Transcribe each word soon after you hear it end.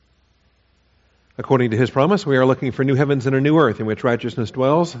According to his promise, we are looking for new heavens and a new earth in which righteousness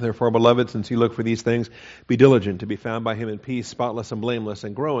dwells. Therefore, beloved, since you look for these things, be diligent to be found by him in peace, spotless and blameless,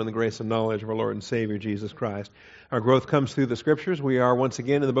 and grow in the grace and knowledge of our Lord and Savior, Jesus Christ. Our growth comes through the Scriptures. We are once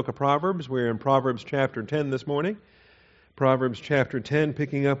again in the book of Proverbs. We're in Proverbs chapter 10 this morning. Proverbs chapter 10,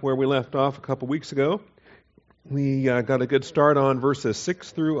 picking up where we left off a couple weeks ago. We got a good start on verses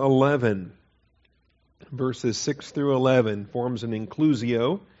 6 through 11. Verses 6 through 11 forms an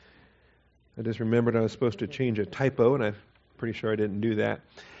inclusio. I just remembered I was supposed to change a typo, and I'm pretty sure I didn't do that.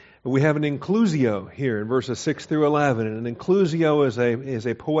 But we have an inclusio here in verses 6 through 11. And an inclusio is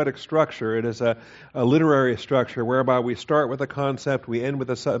a poetic structure. It is a literary structure whereby we start with a concept, we end with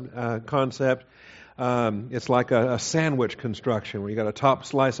a sub-concept. It's like a sandwich construction where you got a top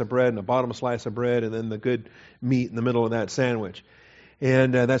slice of bread and a bottom slice of bread and then the good meat in the middle of that sandwich.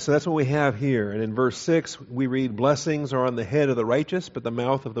 And that's what we have here. And in verse 6, we read, "Blessings are on the head of the righteous, but the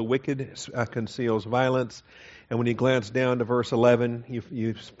mouth of the wicked conceals violence." And when you glance down to verse 11,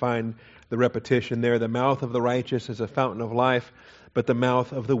 you find the repetition there. "The mouth of the righteous is a fountain of life, but the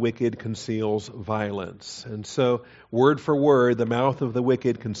mouth of the wicked conceals violence." And so, word for word, the mouth of the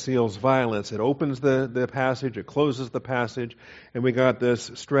wicked conceals violence. It opens the passage, it closes the passage, and we got this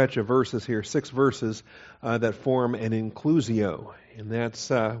stretch of verses here, 6 verses that form an inclusio. And that's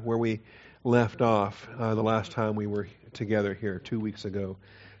where we left off the last time we were together here 2 weeks ago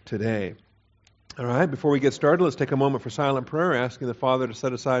today. All right, before we get started, let's take a moment for silent prayer, asking the Father to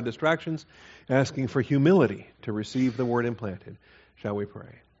set aside distractions, asking for humility to receive the word implanted. Shall we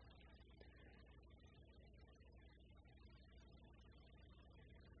pray?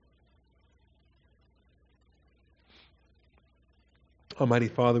 Almighty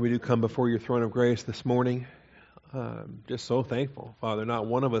Father, we do come before your throne of grace this morning. Just so thankful, Father. Not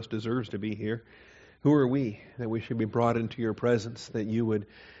one of us deserves to be here. Who are we that we should be brought into your presence, that you would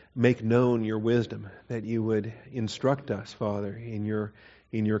make known your wisdom, that you would instruct us, Father, in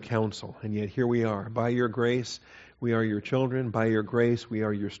your counsel. And yet here we are. By your grace, we are your children. By your grace, we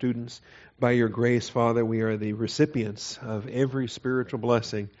are your students. By your grace, Father, we are the recipients of every spiritual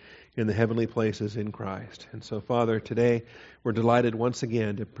blessing in the heavenly places in Christ. And so, Father, today we're delighted once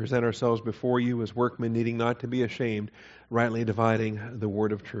again to present ourselves before you as workmen needing not to be ashamed, rightly dividing the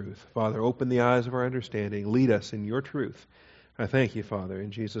word of truth. Father, open the eyes of our understanding. Lead us in your truth. I thank you, Father.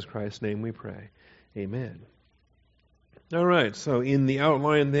 In Jesus Christ's name we pray. Amen. All right, so in the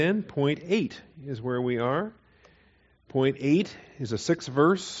outline then, point 8 is where we are. Point 8 is a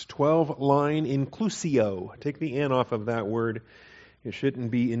 6-verse, 12-line inclusio. Take the N off of that word. It shouldn't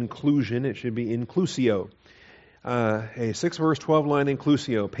be inclusion, it should be inclusio. A 6-verse, 12-line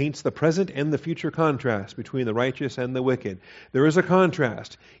inclusio paints the present and the future contrast between the righteous and the wicked. There is a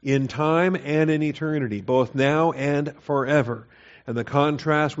contrast in time and in eternity, both now and forever. And the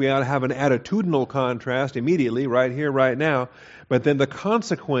contrast, we ought to have an attitudinal contrast immediately, right here, right now. But then the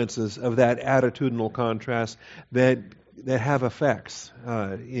consequences of that attitudinal contrast that have effects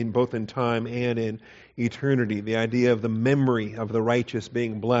in both in time and in eternity. The idea of the memory of the righteous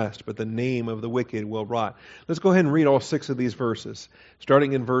being blessed, but the name of the wicked will rot. Let's go ahead and read all 6 of these verses,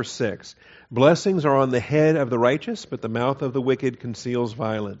 starting in verse 6. "Blessings are on the head of the righteous, but the mouth of the wicked conceals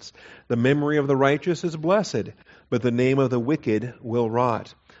violence. The memory of the righteous is blessed, but the name of the wicked will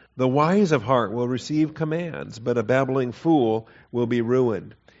rot. The wise of heart will receive commands, but a babbling fool will be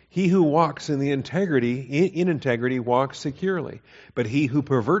ruined. He who walks in integrity walks securely, but he who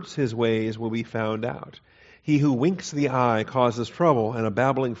perverts his ways will be found out. He who winks the eye causes trouble, and a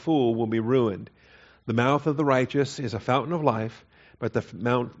babbling fool will be ruined. The mouth of the righteous is a fountain of life, but the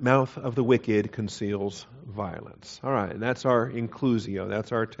mouth of the wicked conceals violence." All right, and that's our inclusio,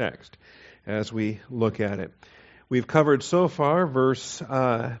 that's our text as we look at it. We've covered so far verse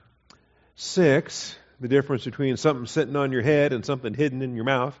 6. The difference between something sitting on your head and something hidden in your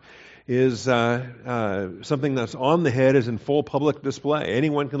mouth is something that's on the head is in full public display.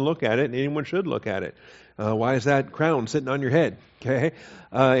 Anyone can look at it, and anyone should look at it. Why is that crown sitting on your head? Okay,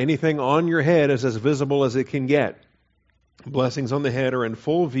 anything on your head is as visible as it can get. Blessings on the head are in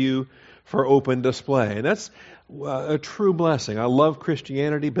full view for open display. And that's a true blessing. I love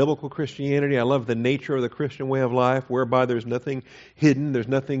Christianity, biblical Christianity. I love the nature of the Christian way of life, whereby there's nothing hidden, there's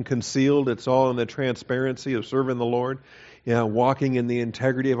nothing concealed. It's all in the transparency of serving the Lord, walking in the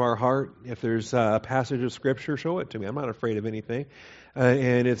integrity of our heart. If there's a passage of Scripture, show it to me. I'm not afraid of anything.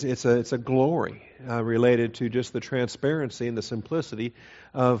 And it's a glory related to just the transparency and the simplicity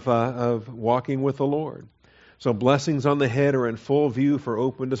of walking with the Lord. So blessings on the head are in full view for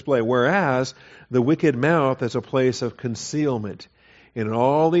open display, whereas the wicked mouth is a place of concealment. And in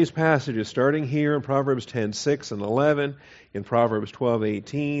all these passages, starting here in Proverbs 10:6 and 11, in Proverbs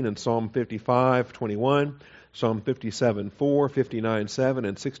 12:18, and Psalm 55:21, Psalm 57:4, 59:7,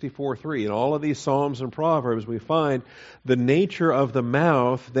 and 64:3. In all of these Psalms and Proverbs, we find the nature of the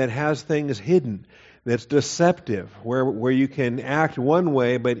mouth that has things hidden, that's deceptive, where you can act one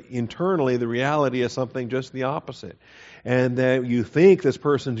way, but internally the reality is something just the opposite. And that you think this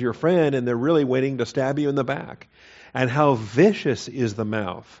person's your friend, and they're really waiting to stab you in the back. And how vicious is the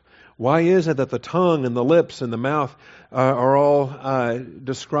mouth? Why is it that the tongue and the lips and the mouth are all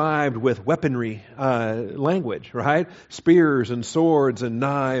described with weaponry language, right? Spears and swords and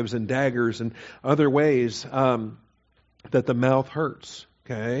knives and daggers and other ways that the mouth hurts,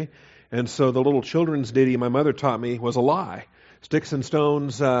 okay? And so the little children's ditty my mother taught me was a lie. Sticks and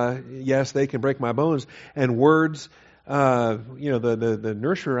stones, yes, they can break my bones. And words, the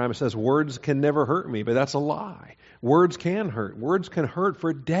nursery rhyme says, words can never hurt me, but that's a lie. Words can hurt. Words can hurt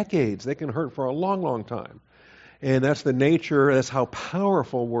for decades. They can hurt for a long, long time. And that's the nature, that's how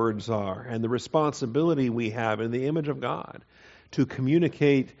powerful words are, and the responsibility we have in the image of God to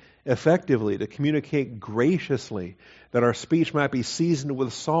communicate effectively, to communicate graciously, that our speech might be seasoned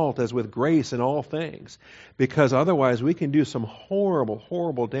with salt as with grace in all things, because otherwise we can do some horrible,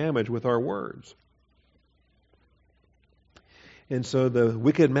 horrible damage with our words. And so the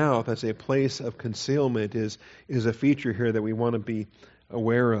wicked mouth as a place of concealment is a feature here that we want to be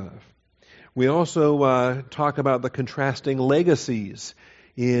aware of. We also talk about the contrasting legacies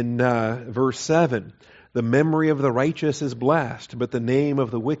in verse 7. The memory of the righteous is blessed, but the name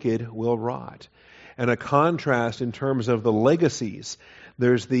of the wicked will rot. And a contrast in terms of the legacies.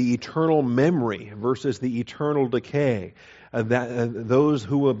 There's the eternal memory versus the eternal decay. Those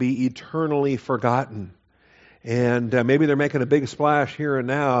who will be eternally forgotten. And maybe they're making a big splash here and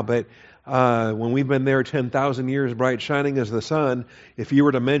now, but when we've been there 10,000 years bright shining as the sun, if you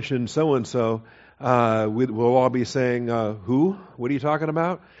were to mention so-and-so, we'll all be saying, who? What are you talking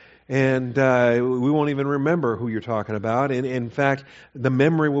about? And we won't even remember who you're talking about. And in fact, the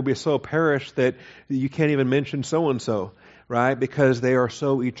memory will be so perished that you can't even mention so-and-so, right? Because they are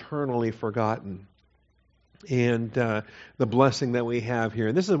so eternally forgotten. And the blessing that we have here.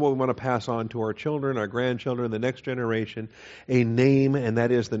 And this is what we want to pass on to our children, our grandchildren, the next generation, a name, and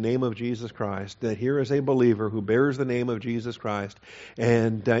that is the name of Jesus Christ. That here is a believer who bears the name of Jesus Christ,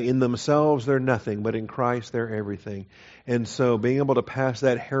 and in themselves they're nothing, but in Christ they're everything. And so being able to pass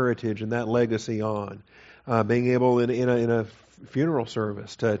that heritage and that legacy on, being able in a funeral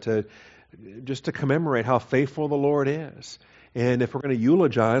service to just to commemorate how faithful the Lord is. And if we're going to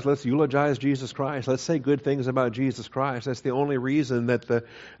eulogize, let's eulogize Jesus Christ. Let's say good things about Jesus Christ. That's the only reason that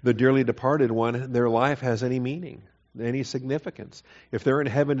the dearly departed one, their life has any meaning, any significance. If they're in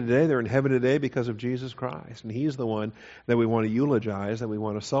heaven today, they're in heaven today because of Jesus Christ. And He's the one that we want to eulogize, that we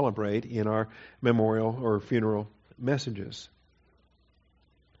want to celebrate in our memorial or funeral messages.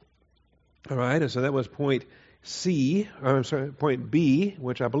 All right, and so that was point point B,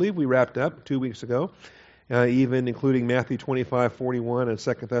 which I believe we wrapped up 2 weeks ago. Even including Matthew 25:41 and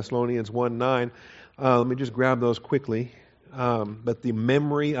 2 Thessalonians 1:9. Let me just grab those quickly. But the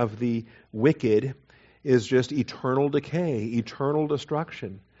memory of the wicked is just eternal decay, eternal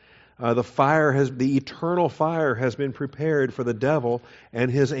destruction. The eternal fire has been prepared for the devil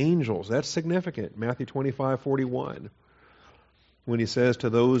and his angels. That's significant. Matthew 25:41, when he says to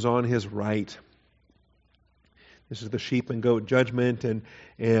those on his right. This is the sheep and goat judgment,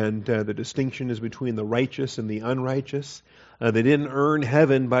 and the distinction is between the righteous and the unrighteous. They didn't earn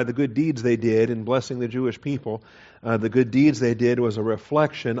heaven by the good deeds they did in blessing the Jewish people. The good deeds they did was a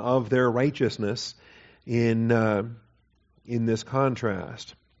reflection of their righteousness in this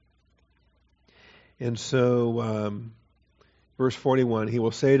contrast. And so, verse 41, He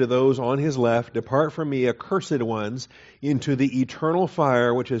will say to those on His left, "Depart from me, accursed ones, into the eternal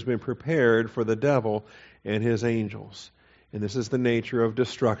fire which has been prepared for the devil and his angels." And this is the nature of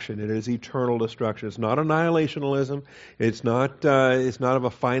destruction. It is eternal destruction. It's not annihilationism. It's not of a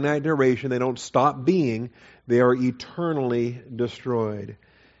finite duration. They don't stop being. They are eternally destroyed.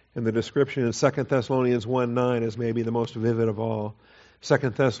 And the description in 2 Thessalonians 1:9 is maybe the most vivid of all.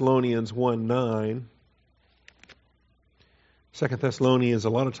 2 Thessalonians 1:9. 2 Thessalonians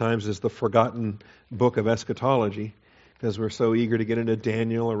a lot of times is the forgotten book of eschatology, because we're so eager to get into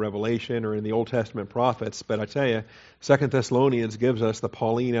Daniel or Revelation or in the Old Testament prophets. But I tell you, 2 Thessalonians gives us the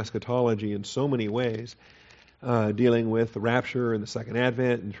Pauline eschatology in so many ways, dealing with the rapture and the second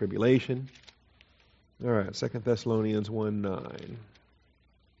advent and tribulation. All right, 2 Thessalonians 1:9.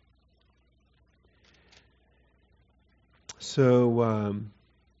 So,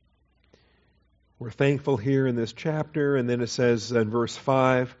 We're thankful here in this chapter, and then it says in verse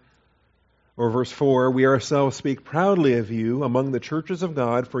 5 or verse 4, we ourselves speak proudly of you among the churches of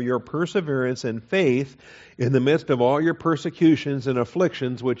God for your perseverance and faith in the midst of all your persecutions and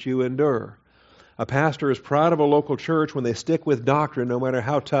afflictions which you endure. A pastor is proud of a local church when they stick with doctrine no matter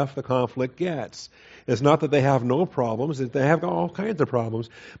how tough the conflict gets. It's not that they have no problems, it's they have all kinds of problems,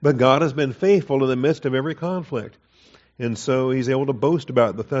 but God has been faithful in the midst of every conflict. And so he's able to boast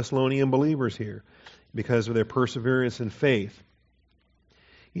about the Thessalonian believers here because of their perseverance and faith.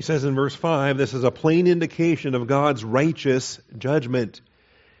 He says in verse 5, this is a plain indication of God's righteous judgment.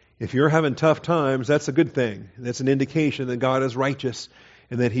 If you're having tough times, that's a good thing. That's an indication that God is righteous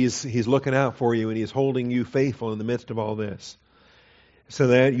and that He's looking out for you and He's holding you faithful in the midst of all this. So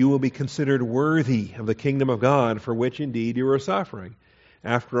that you will be considered worthy of the kingdom of God for which indeed you are suffering.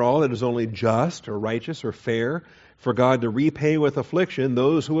 After all, it is only just or righteous or fair for God to repay with affliction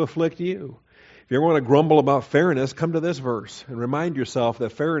those who afflict you. If you ever want to grumble about fairness, come to this verse and remind yourself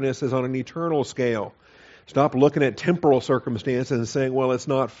that fairness is on an eternal scale. Stop looking at temporal circumstances and saying, well, it's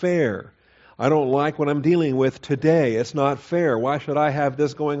not fair. I don't like what I'm dealing with today. It's not fair. Why should I have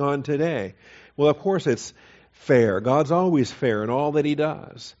this going on today? Well, of course it's fair. God's always fair in all that He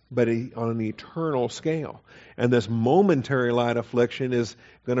does, but on an eternal scale. And this momentary light affliction is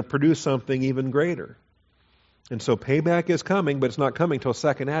going to produce something even greater. And so payback is coming, but it's not coming till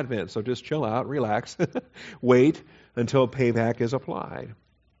second advent. So just chill out, relax, wait until payback is applied.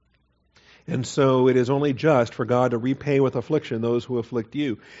 And so it is only just for God to repay with affliction those who afflict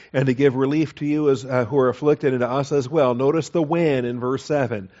you, and to give relief to you as who are afflicted, and to us as well. Notice the when in verse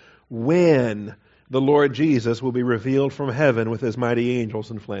 7. When the Lord Jesus will be revealed from heaven with His mighty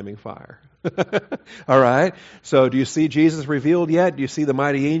angels in flaming fire. All right? So do you see Jesus revealed yet? Do you see the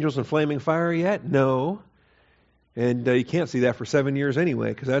mighty angels in flaming fire yet? No. And you can't see that for 7 years anyway,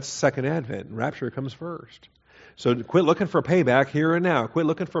 because that's second advent. Rapture comes first. So quit looking for payback here and now. Quit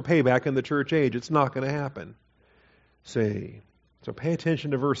looking for payback in the church age. It's not going to happen. See. So pay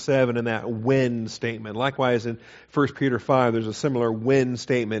attention to verse 7 and that when statement. Likewise, in 1 Peter 5, there's a similar when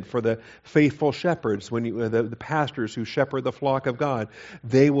statement for the faithful shepherds, when the pastors who shepherd the flock of God.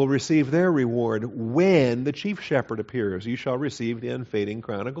 They will receive their reward when the chief shepherd appears. You shall receive the unfading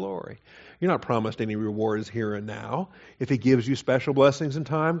crown of glory. You're not promised any rewards here and now. If He gives you special blessings in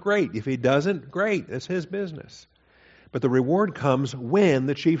time, great. If He doesn't, great. It's His business. But the reward comes when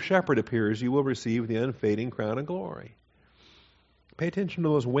the chief shepherd appears. You will receive the unfading crown of glory. Pay attention to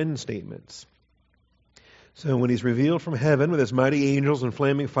those when statements. So when He's revealed from heaven with His mighty angels in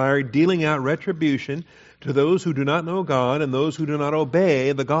flaming fire, dealing out retribution to those who do not know God and those who do not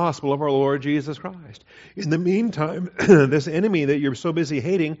obey the gospel of our Lord Jesus Christ. In the meantime, this enemy that you're so busy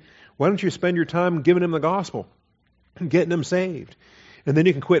hating, why don't you spend your time giving him the gospel and getting him saved? And then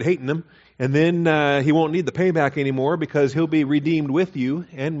you can quit hating him, and then he won't need the payback anymore because he'll be redeemed with you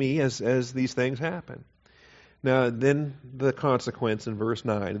and me as these things happen. Now, then the consequence in verse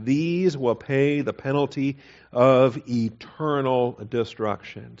 9. These will pay the penalty of eternal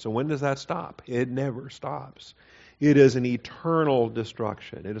destruction. So when does that stop? It never stops. It is an eternal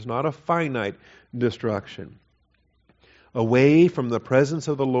destruction. It is not a finite destruction. Away from the presence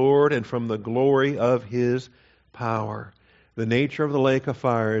of the Lord and from the glory of His power. The nature of the lake of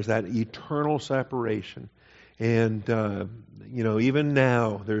fire is that eternal separation. And, even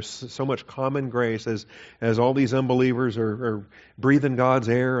now, there's so much common grace as all these unbelievers are breathing God's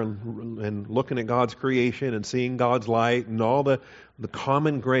air and looking at God's creation and seeing God's light and all the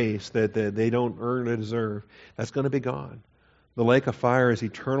common grace that they don't earn or deserve. That's going to be gone. The lake of fire is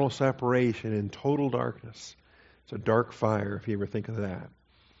eternal separation in total darkness. It's a dark fire, if you ever think of that.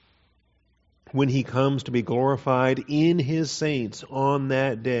 When He comes to be glorified in His saints on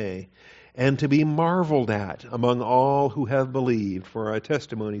that day, and to be marveled at among all who have believed, for our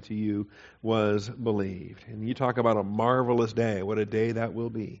testimony to you was believed. And you talk about a marvelous day. What a day that will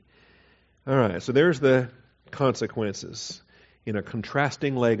be. All right, so there's the consequences in a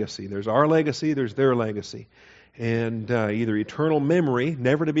contrasting legacy. There's our legacy, there's their legacy. And either eternal memory,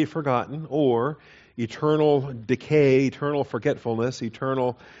 never to be forgotten, or eternal decay, eternal forgetfulness,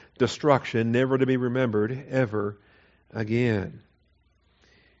 eternal destruction, never to be remembered ever again.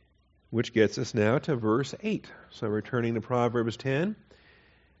 Which gets us now to verse 8. So returning to Proverbs 10.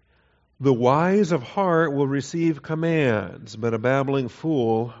 The wise of heart will receive commands, but a babbling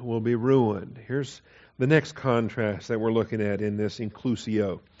fool will be ruined. Here's the next contrast that we're looking at in this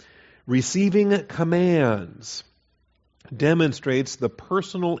inclusio. Receiving commands demonstrates the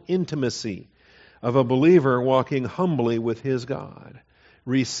personal intimacy of a believer walking humbly with his God.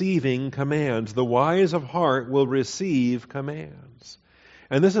 Receiving commands. The wise of heart will receive commands.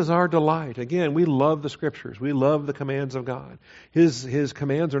 And this is our delight. Again, we love the Scriptures. We love the commands of God. His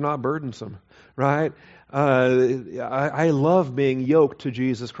commands are not burdensome, right? I love being yoked to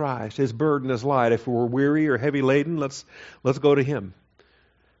Jesus Christ. His burden is light. If we're weary or heavy laden, let's go to Him.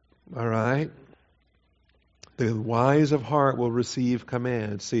 All right? The wise of heart will receive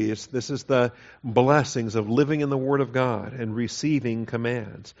commands. See, this is the blessings of living in the Word of God and receiving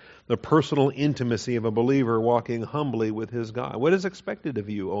commands. The personal intimacy of a believer walking humbly with his God. What is expected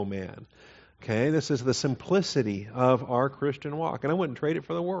of you, O man? Okay, this is the simplicity of our Christian walk. And I wouldn't trade it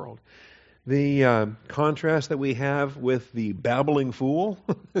for the world. The contrast that we have with the babbling fool,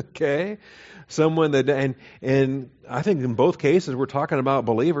 okay? Someone that, and I think in both cases we're talking about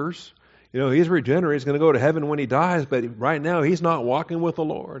believers. He's regenerate. He's going to go to heaven when he dies, but right now he's not walking with the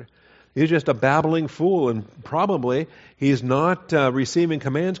Lord. He's just a babbling fool, and probably he's not receiving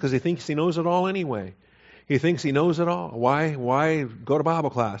commands because he thinks he knows it all anyway. He thinks he knows it all. Why go to Bible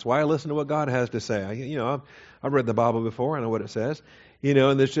class? Why listen to what God has to say? I've read the Bible before. I know what it says.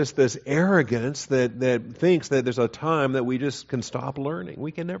 And there's just this arrogance that thinks that there's a time that we just can stop learning.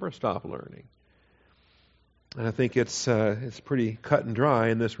 We can never stop learning. And I think it's pretty cut and dry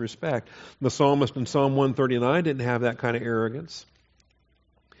in this respect. The psalmist in Psalm 139 didn't have that kind of arrogance.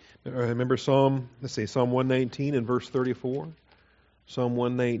 Remember Psalm 119 and verse 34? Psalm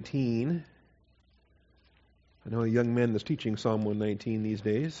 119. I know a young man that's teaching Psalm 119 these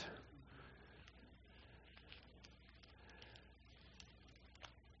days.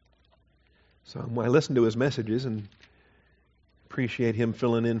 So I listened to his messages and appreciate him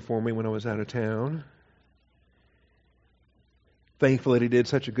filling in for me when I was out of town. Thankful that he did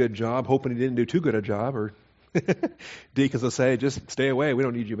such a good job, hoping he didn't do too good a job, or deacons will say, just stay away, we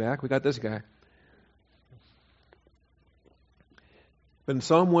don't need you back, we got this guy. But in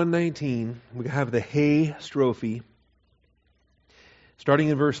Psalm 119, we have the Hey strophe. Starting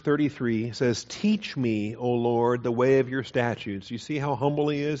in verse 33, it says, "Teach me, O Lord, the way of your statutes." You see how humble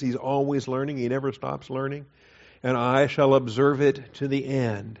he is? He's always learning. He never stops learning. "And I shall observe it to the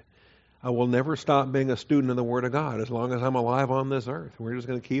end." I will never stop being a student of the Word of God as long as I'm alive on this earth. We're just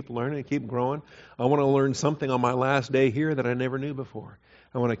going to keep learning, keep growing. I want to learn something on my last day here that I never knew before.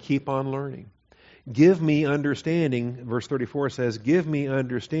 I want to keep on learning. "Give me understanding," verse 34 says, "give me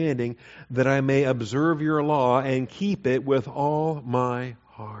understanding that I may observe your law and keep it with all my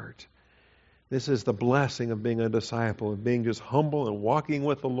heart." This is the blessing of being a disciple, of being just humble and walking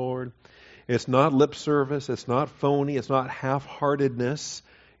with the Lord. It's not lip service. It's not phony. It's not half-heartedness.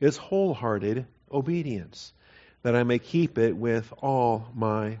 It's wholehearted obedience, that I may keep it with all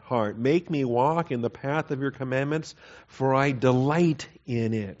my heart. "Make me walk in the path of your commandments, for I delight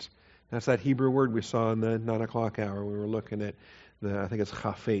in it." That's that Hebrew word we saw in the 9 o'clock hour. We were looking at, I think it's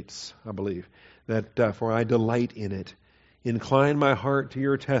chafetz, I believe. That, for I delight in it. "Incline my heart to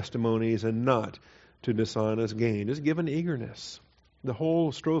your testimonies and not to dishonest gain." Just give an eagerness. The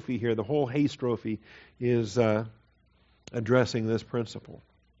whole strophe here, the whole Hey strophe, is addressing this principle.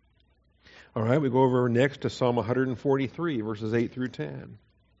 All right, we go over next to Psalm 143, verses 8 through 10.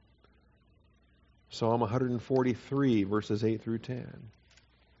 Psalm 143, verses 8 through 10.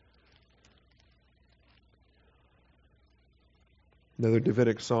 Another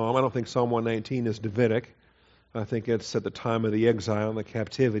Davidic psalm. I don't think Psalm 119 is Davidic. I think it's at the time of the exile and the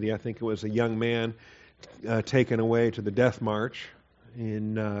captivity. I think it was a young man taken away to the death march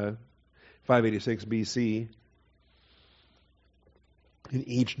in 586 BC. And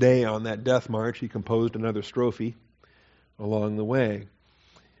each day on that death march, he composed another strophe along the way.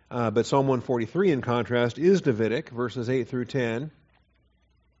 But Psalm 143, in contrast, is Davidic, verses 8 through 10.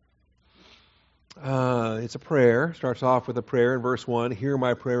 It's a prayer. Starts off with a prayer in verse 1. "Hear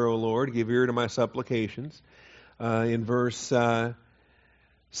my prayer, O Lord. Give ear to my supplications." In verse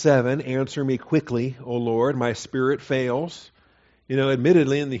 7, "Answer me quickly, O Lord. My spirit fails."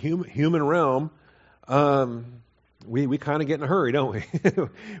 Admittedly, in the human realm, we kind of get in a hurry, don't we?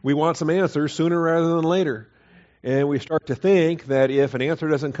 We want some answers sooner rather than later. And we start to think that if an answer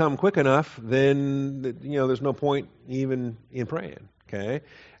doesn't come quick enough, then there's no point even in praying. Okay?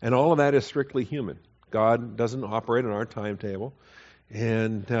 And all of that is strictly human. God doesn't operate on our timetable.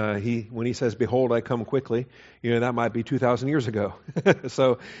 And when he says, "Behold, I come quickly," that might be 2,000 years ago.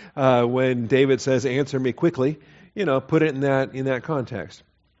 So when David says, "Answer me quickly," put it in that context.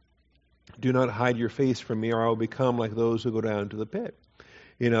 "Do not hide your face from me, or I will become like those who go down to the pit."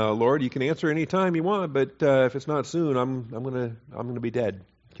 Lord, you can answer any time you want, but if it's not soon, I'm gonna be dead.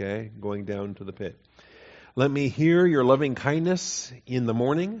 Okay, going down to the pit. Let me hear your loving kindness in the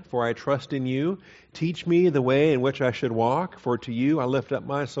morning, for I trust in you. Teach me the way in which I should walk, for to you I lift up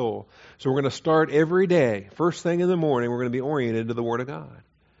my soul. So we're going to start every day, first thing in the morning, we're going to be oriented to the Word of God.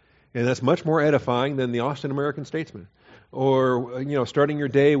 And that's much more edifying than the Austin American Statesman. Or, starting your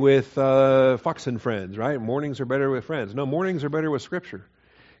day with Fox and Friends, right? Mornings are better with friends. No, mornings are better with Scripture.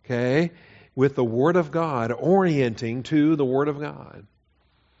 Okay? With the Word of God, orienting to the Word of God.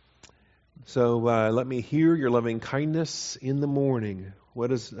 So let me hear your loving kindness in the morning.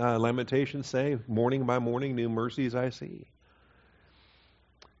 What does Lamentations say? Morning by morning, new mercies I see.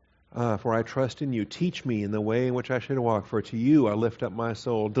 For I trust in you. Teach me in the way in which I should walk. For to you I lift up my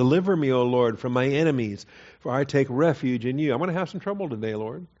soul. Deliver me, O Lord, from my enemies. For I take refuge in you. I'm going to have some trouble today,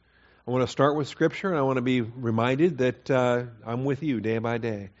 Lord. I want to start with Scripture, and I want to be reminded that I'm with you day by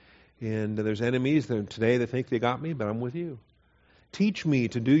day. And there's enemies that today that think they got me, but I'm with you. Teach me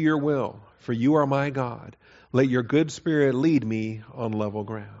to do your will, for you are my God. Let your good spirit lead me on level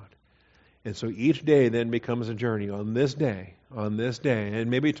ground. And so each day then becomes a journey on this day. And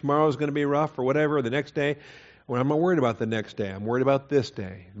maybe tomorrow is going to be rough or whatever, the next day. Well, I'm not worried about the next day. I'm worried about this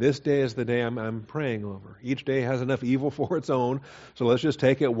day. This day is the day I'm praying over. Each day has enough evil for its own, so let's just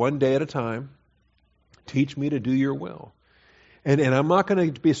take it one day at a time. Teach me to do your will. And I'm not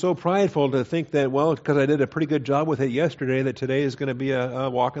going to be so prideful to think that, well, because I did a pretty good job with it yesterday, that today is going to be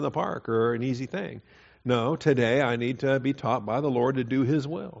a walk in the park or an easy thing. No, today I need to be taught by the Lord to do His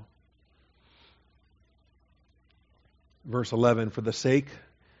will. Verse 11, for the sake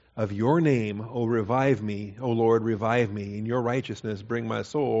of your name, O revive me, O Lord, revive me. In your righteousness bring my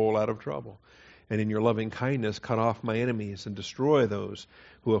soul out of trouble. And in your loving kindness cut off my enemies and destroy those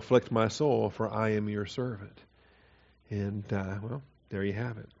who afflict my soul, for I am your servant. And, there you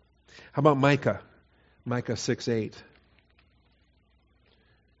have it. How about Micah? Micah 6:8.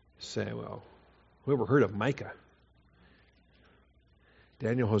 Say, well, who ever heard of Micah?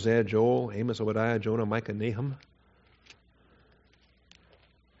 Daniel, Hosea, Joel, Amos, Obadiah, Jonah, Micah, Nahum.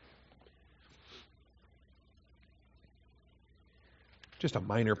 Just a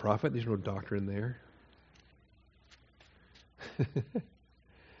minor prophet. There's no doctrine there.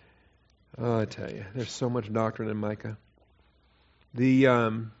 Oh, I tell you, there's so much doctrine in Micah.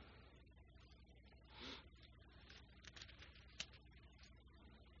 Where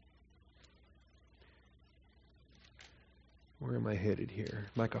am I headed here?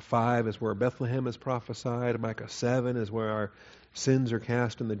 Micah 5 is where Bethlehem is prophesied. Micah 7 is where our sins are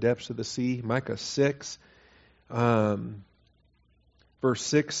cast in the depths of the sea. Micah 6, verse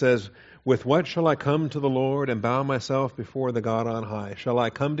 6 says, with what shall I come to the Lord and bow myself before the God on high? Shall I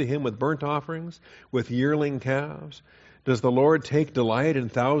come to Him with burnt offerings, with yearling calves? Does the Lord take delight in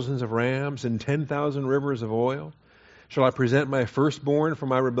thousands of rams and 10,000 rivers of oil? Shall I present my firstborn for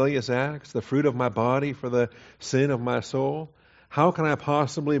my rebellious acts, the fruit of my body for the sin of my soul? How can I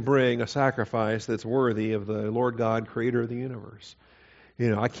possibly bring a sacrifice that's worthy of the Lord God, creator of the universe?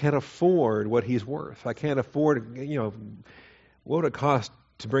 I can't afford what He's worth. I can't afford, what would it cost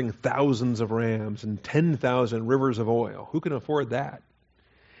to bring thousands of rams and 10,000 rivers of oil? Who can afford that?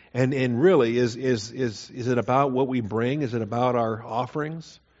 And really, is it about what we bring? Is it about our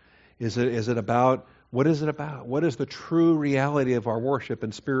offerings? Is it about, what is it about? What is the true reality of our worship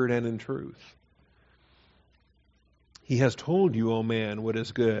in spirit and in truth? He has told you, O man, what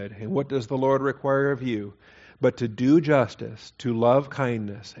is good, and what does the Lord require of you? But to do justice, to love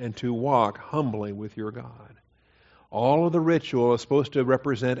kindness, and to walk humbly with your God. All of the ritual is supposed to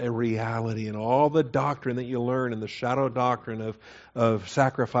represent a reality, and all the doctrine that you learn in the shadow doctrine of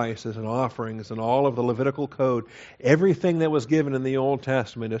sacrifices and offerings and all of the Levitical code, everything that was given in the Old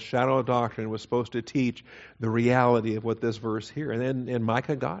Testament as shadow doctrine was supposed to teach the reality of what this verse here. And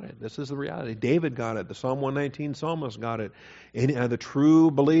Micah got it. This is the reality. David got it. The Psalm 119 psalmist got it. And the true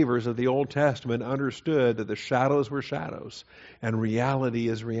believers of the Old Testament understood that the shadows were shadows and reality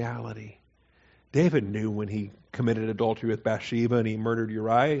is reality. David knew when he committed adultery with Bathsheba and he murdered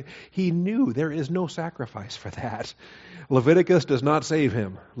Uriah. He knew there is no sacrifice for that. Leviticus does not save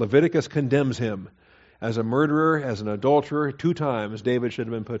him. Leviticus condemns him. As a murderer, as an adulterer, 2 times David should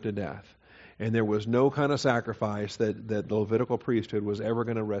have been put to death. And there was no kind of sacrifice that the Levitical priesthood was ever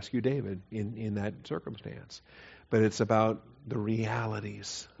going to rescue David in that circumstance. But it's about the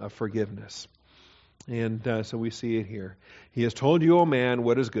realities of forgiveness. And so we see it here. He has told you, O man,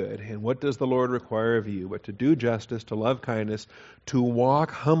 what is good, and what does the Lord require of you, but to do justice, to love kindness, to walk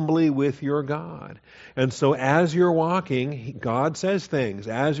humbly with your God. And so as you're walking, God says things.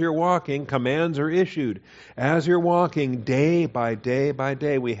 As you're walking, commands are issued. As you're walking day by day by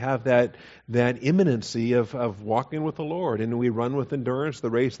day, we have that imminency of walking with the Lord. And we run with endurance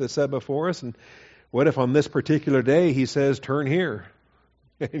the race that's set before us. And What if on this particular day he says, turn here?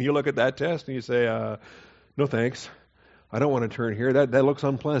 And you look at that test and you say, no thanks. I don't want to turn here. That looks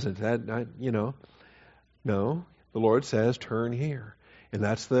unpleasant. No. The Lord says, turn here. And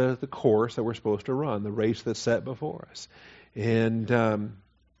that's the course that we're supposed to run, the race that's set before us. And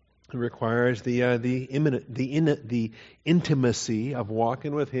it requires the intimacy of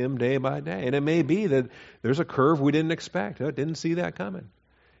walking with Him day by day. And it may be that there's a curve we didn't expect. I didn't see that coming.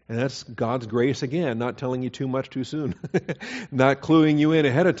 And that's God's grace again, not telling you too much too soon. Not cluing you in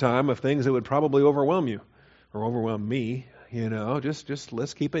ahead of time of things that would probably overwhelm you or overwhelm me. Just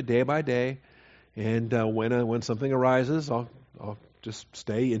let's keep it day by day. And when something arises, I'll just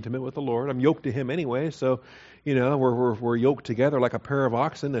stay intimate with the Lord. I'm yoked to Him anyway, so we're yoked together like a pair of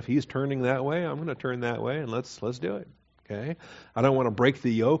oxen. If He's turning that way, I'm going to turn that way, and let's do it. Okay? I don't want to break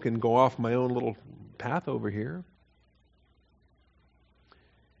the yoke and go off my own little path over here.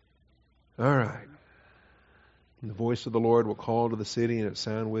 All right. And the voice of the Lord will call to the city, and its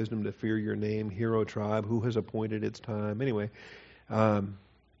sound wisdom to fear your name, hero tribe, who has appointed its time. Anyway,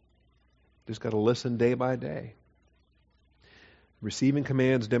 just got to listen day by day. Receiving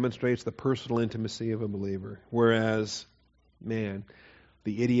commands demonstrates the personal intimacy of a believer, whereas, the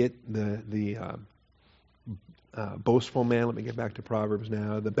idiot, the boastful man, let me get back to Proverbs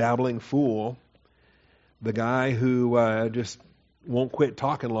now, the babbling fool, the guy who just won't quit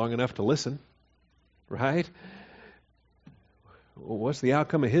talking long enough to listen, right? What's the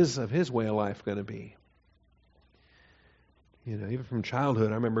outcome of his way of life going to be? Even from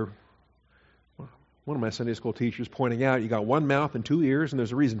childhood, I remember one of my Sunday school teachers pointing out, you got one mouth and two ears, and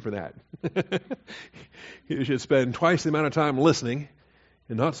there's a reason for that. You should spend twice the amount of time listening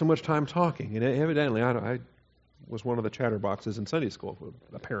and not so much time talking. And evidently, I was one of the chatterboxes in Sunday school,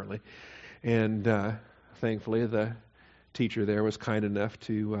 apparently. And thankfully, the teacher there was kind enough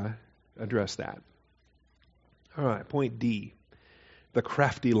to address that. All right, point D, the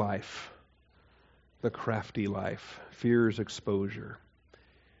crafty life. The crafty life fears exposure.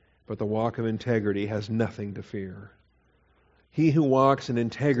 But the walk of integrity has nothing to fear. He who walks in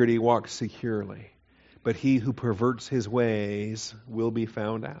integrity walks securely, but he who perverts his ways will be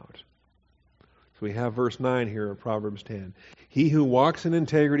found out. So we have verse 9 here of Proverbs 10. He who walks in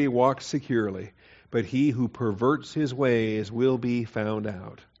integrity walks securely, but he who perverts his ways will be found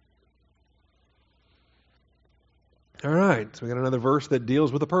out. All right, so we got another verse that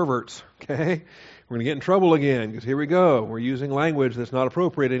deals with the perverts, okay? We're going to get in trouble again, because here we go. We're using language that's not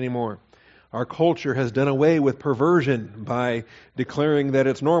appropriate anymore. Our culture has done away with perversion by declaring that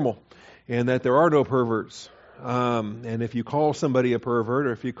it's normal and that there are no perverts. And if you call somebody a pervert,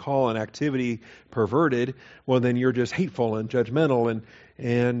 or if you call an activity perverted, well, then you're just hateful and judgmental,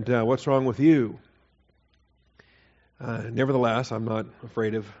 and what's wrong with you? Nevertheless, I'm not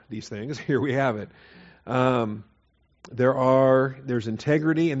afraid of these things. Here we have it. There's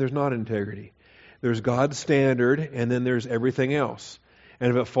integrity and there's not integrity. There's God's standard, and then there's everything else. And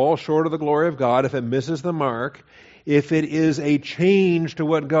if it falls short of the glory of God, if it misses the mark, if it is a change to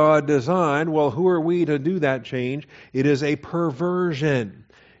what God designed, well, who are we to do that change? It is a perversion.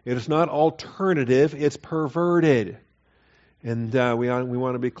 It is not alternative, it's perverted. And we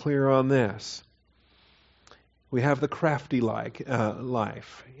want to be clear on this. We have the crafty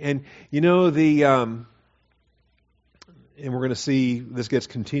life. And and we're going to see this gets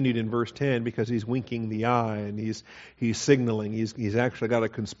continued in verse 10 because he's winking the eye and he's signaling. He's actually got a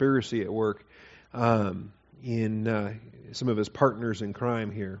conspiracy at work in some of his partners in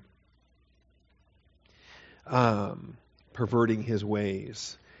crime here, perverting his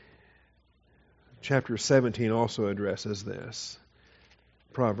ways. Chapter 17 also addresses this.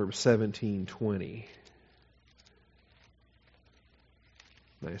 Proverbs 17:20.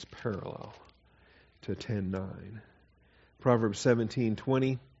 Nice parallel to 10:9. Proverbs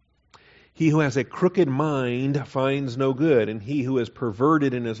 17:20. He who has a crooked mind finds no good, and he who is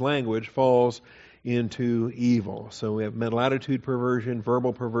perverted in his language falls into evil. So we have mental attitude perversion,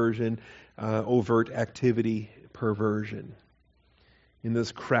 verbal perversion, overt activity perversion in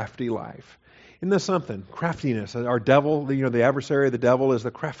this crafty life. Isn't this something? Craftiness. Our devil, the adversary of the devil is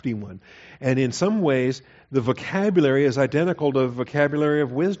the crafty one. And in some ways, the vocabulary is identical to the vocabulary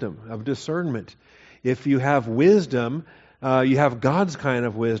of wisdom, of discernment. If you have wisdom, you have God's kind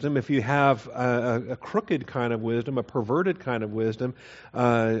of wisdom. If you have a crooked kind of wisdom, a perverted kind of wisdom,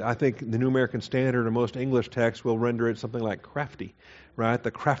 I think the New American Standard or most English texts will render it something like crafty, right?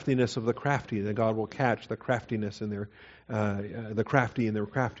 The craftiness of the crafty, that God will catch the craftiness in the crafty in their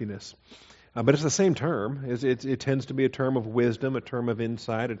craftiness. But it's the same term. It tends to be a term of wisdom, a term of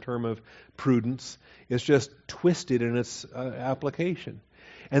insight, a term of prudence. It's just twisted in its application.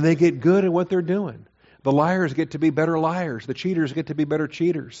 and they get good at what they're doing. The liars get to be better liars. The cheaters get to be better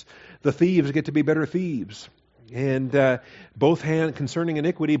cheaters. The thieves get to be better thieves. And both hands, concerning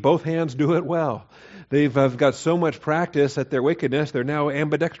iniquity, both hands do it well. They've got so much practice at their wickedness, they're now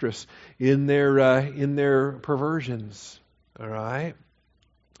ambidextrous in their perversions. All right,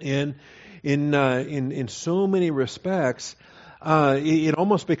 and in so many respects, it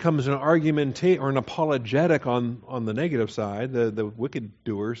almost becomes an argument or an apologetic on the negative side. The wicked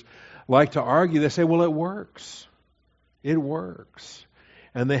doers like to argue. They say, "Well, it works. It works,"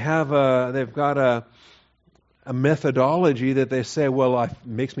 and they've got a methodology that they say, well, it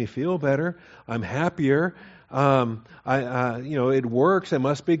makes me feel better. I'm happier. It works. It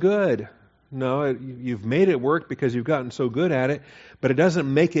must be good. No, you've made it work because you've gotten so good at it, but it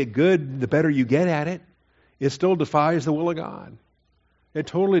doesn't make it good the better you get at it. It still defies the will of God. It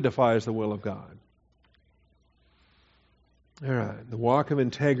totally defies the will of God. All right. The walk of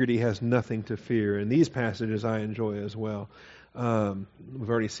integrity has nothing to fear. And these passages I enjoy as well. We've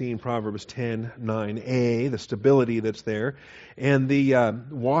already seen Proverbs 10:9a, the stability that's there, and the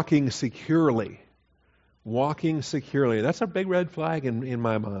walking securely. Walking securely. That's a big red flag in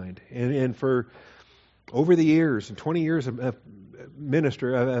my mind. And for over the years, 20 years of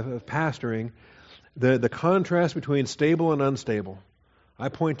pastoring, the contrast between stable and unstable. I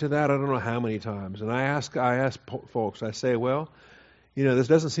point to that I don't know how many times. And I ask folks, I say, well, this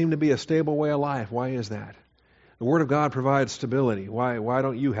doesn't seem to be a stable way of life. Why is that? The Word of God provides stability. Why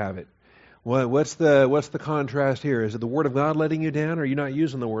don't you have it? What's the contrast here? Is it the Word of God letting you down, or are you not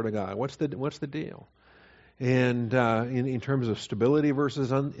using the Word of God? What's the deal? And in terms of stability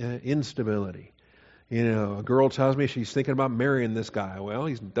versus instability, a girl tells me she's thinking about marrying this guy. Well,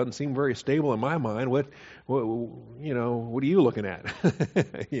 he doesn't seem very stable in my mind. What are you looking at?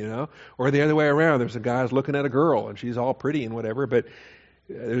 Or the other way around. There's a guy's looking at a girl and she's all pretty and whatever, but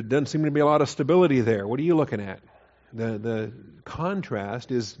there doesn't seem to be a lot of stability there. What are you looking at? The contrast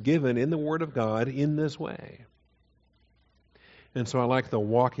is given in the Word of God in this way. And so I like the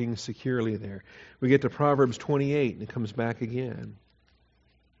walking securely there. We get to Proverbs 28 and it comes back again.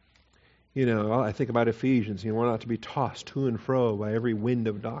 I think about Ephesians. We're not to be tossed to and fro by every wind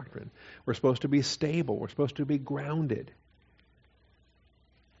of doctrine. We're supposed to be stable. We're supposed to be grounded.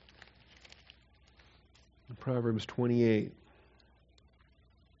 Proverbs 28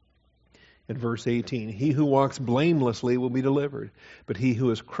 and verse 18. He who walks blamelessly will be delivered, but he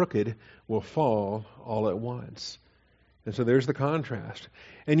who is crooked will fall all at once. And so there's the contrast.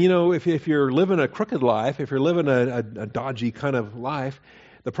 And if you're living a crooked life, if you're living a dodgy kind of life,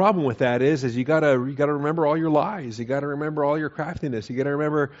 the problem with that is you got to remember all your lies. You got to remember all your craftiness. You got to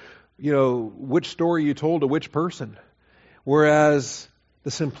remember, which story you told to which person. Whereas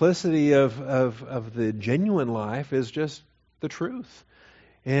the simplicity of the genuine life is just the truth,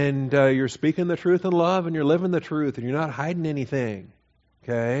 and you're speaking the truth in love, and you're living the truth, and you're not hiding anything.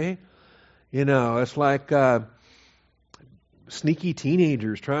 Okay, it's like sneaky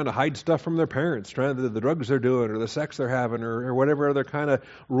teenagers trying to hide stuff from their parents, trying the drugs they're doing or the sex they're having or whatever other kind of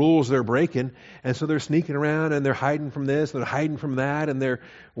rules they're breaking. And so they're sneaking around and they're hiding from this and they're hiding from that and they're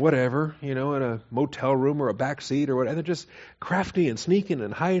whatever, in a motel room or a back seat or whatever. And they're just crafty and sneaking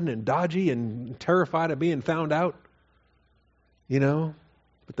and hiding and dodgy and terrified of being found out. But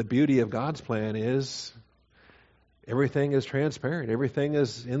the beauty of God's plan is everything is transparent. Everything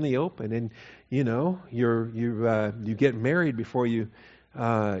is in the open, and you get married before you.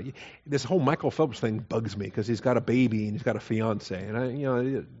 This whole Michael Phelps thing bugs me because he's got a baby and he's got a fiance,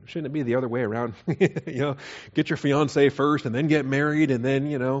 and shouldn't it be the other way around? Get your fiance first and then get married, and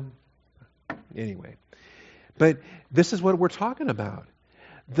then Anyway, but this is what we're talking about.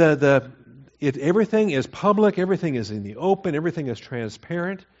 Everything is public. Everything is in the open. Everything is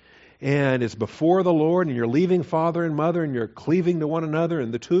transparent. And it's before the Lord, and you're leaving father and mother, and you're cleaving to one another,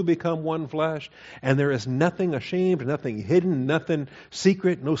 and the two become one flesh. And there is nothing ashamed, nothing hidden, nothing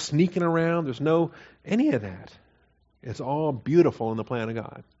secret, no sneaking around. There's no any of that. It's all beautiful in the plan of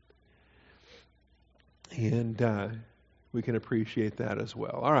God. And we can appreciate that as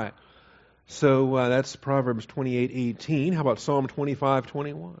well. All right. So that's Proverbs 28:18. How about Psalm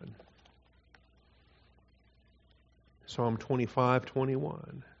 25:21? Psalm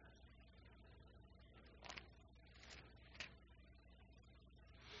 25:21.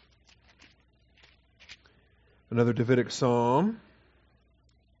 Another Davidic psalm.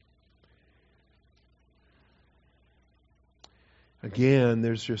 Again,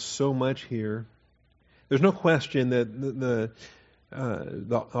 there's just so much here. There's no question that the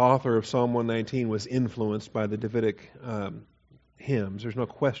author of Psalm 119 was influenced by the Davidic hymns. There's no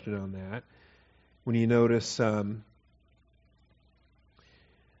question on that. When you notice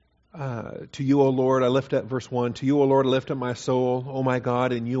To you, O Lord, I lift up, verse 1, to you, O Lord, I lift up my soul. O my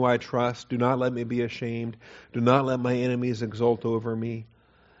God, in you I trust. Do not let me be ashamed. Do not let my enemies exult over me.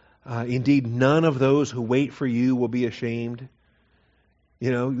 Indeed, none of those who wait for you will be ashamed.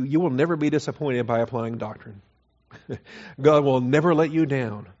 You know, you will never be disappointed by applying doctrine. God will never let you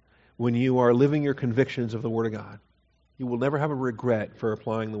down when you are living your convictions of the Word of God. You will never have a regret for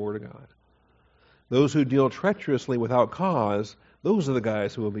applying the Word of God. Those who deal treacherously without cause, those are the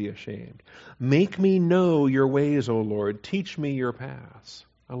guys who will be ashamed. Make me know your ways, O Lord. Teach me your paths.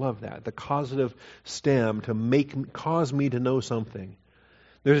 I love that. The causative stem to cause me to know something.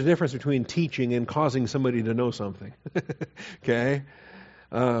 There's a difference between teaching and causing somebody to know something. Okay?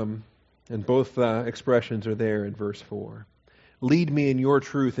 And both expressions are there in verse 4. Lead me in your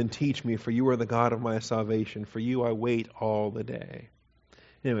truth and teach me, for you are the God of my salvation. For you I wait all the day.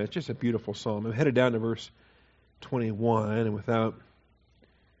 Anyway, it's just a beautiful psalm. I'm headed down to verse 21, and without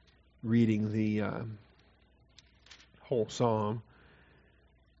reading the whole psalm,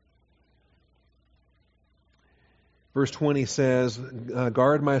 verse 20 says,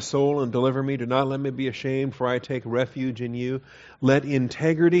 guard my soul and deliver me. Do not let me be ashamed, for I take refuge in you. Let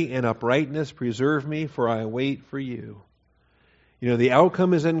integrity and uprightness preserve me, for I wait for you. You know, the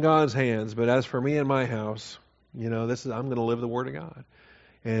outcome is in God's hands, but as for me and my house, you know, I'm going to live the Word of God.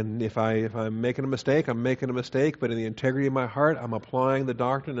 And if I'm making a mistake, I'm making a mistake, but in the integrity of my heart, I'm applying the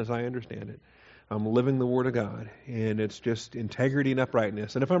doctrine as I understand it. I'm living the Word of God, and it's just integrity and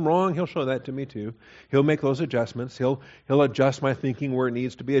uprightness. And if I'm wrong, He'll show that to me too. He'll make those adjustments. He'll adjust my thinking where it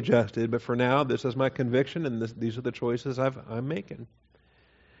needs to be adjusted. But for now, this is my conviction, and these are the choices I'm making.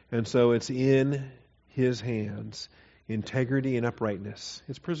 And so it's in His hands, integrity and uprightness.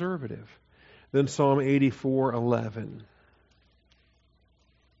 It's preservative. Then Psalm 84:11.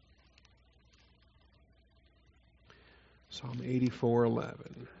 Psalm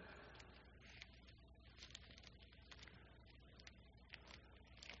 84:11.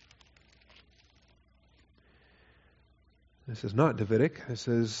 This is not Davidic. This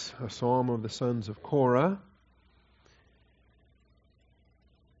is a psalm of the sons of Korah.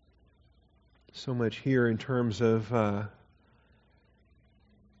 So much here in terms of...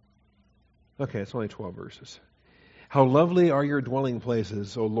 okay, it's only 12 verses. How lovely are your dwelling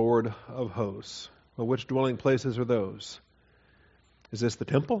places, O Lord of hosts. Well, which dwelling places are those? Is this the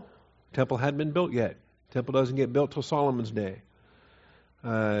temple? The temple hadn't been built yet. The temple doesn't get built till Solomon's day.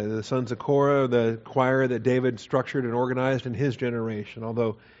 The sons of Korah, the choir that David structured and organized in his generation,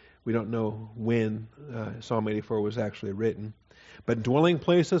 although we don't know when Psalm 84 was actually written. But dwelling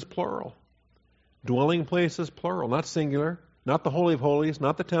places, plural. Dwelling places, plural, not singular, not the Holy of Holies,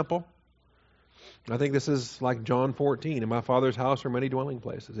 not the temple. I think this is like John 14. In my Father's house are many dwelling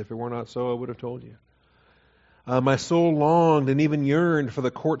places. If it were not so, I would have told you. My soul longed and even yearned for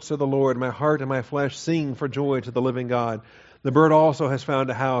the courts of the Lord. My heart and my flesh sing for joy to the living God. The bird also has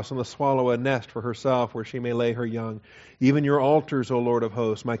found a house, and the swallow a nest for herself, where she may lay her young. Even your altars, O Lord of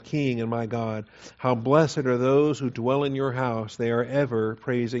hosts, my King and my God. How blessed are those who dwell in your house. They are ever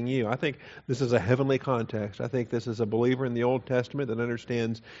praising you. I think this is a heavenly context. I think this is a believer in the Old Testament that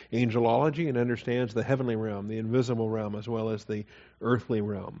understands angelology and understands the heavenly realm, the invisible realm, as well as the earthly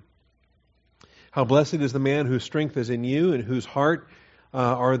realm. How blessed is the man whose strength is in you and whose heart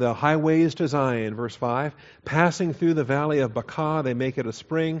are the highways to Zion. Verse 5, passing through the valley of Baca, they make it a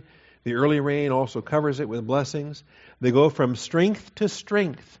spring. The early rain also covers it with blessings. They go from strength to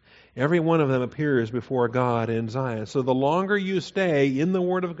strength. Every one of them appears before God in Zion. So the longer you stay in the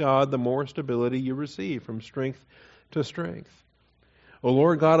Word of God, the more stability you receive from strength to strength. O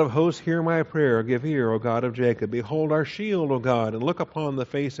Lord God of hosts, hear my prayer. Give ear, O God of Jacob. Behold our shield, O God, and look upon the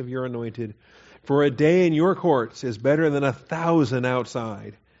face of your anointed. For a day in your courts is better than 1,000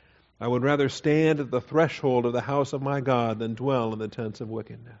 outside. I would rather stand at the threshold of the house of my God than dwell in the tents of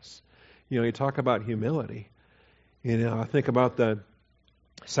wickedness. You know, you talk about humility. You know, I think about the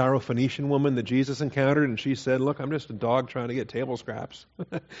Syrophoenician woman that Jesus encountered, and she said, look, I'm just a dog trying to get table scraps.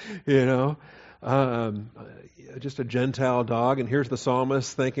 You know, just a Gentile dog. And here's the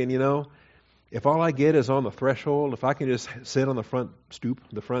psalmist thinking, you know, if all I get is on the threshold, if I can just sit on the front stoop,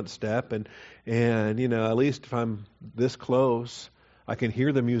 the front step, and you know, at least if I'm this close, I can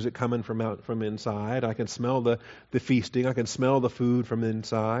hear the music coming from inside. I can smell the feasting. I can smell the food from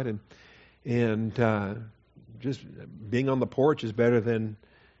inside, and just being on the porch is better than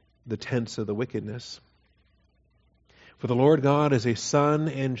the tents of the wickedness. For the Lord God is a sun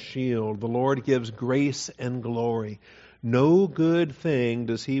and shield. The Lord gives grace and glory. No good thing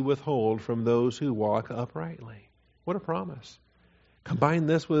does He withhold from those who walk uprightly. What a promise. Combine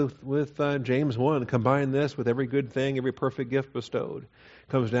this with James 1. Combine this with every good thing, every perfect gift bestowed.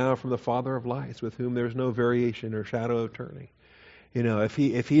 Comes down from the Father of lights, with whom there's no variation or shadow of turning.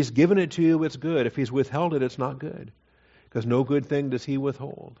 If he's given it to you, it's good. If he's withheld it, it's not good. Because no good thing does he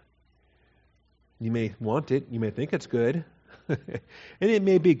withhold. You may want it. You may think it's good. And it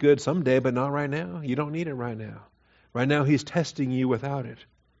may be good someday, but not right now. You don't need it right now. Right now, he's testing you without it.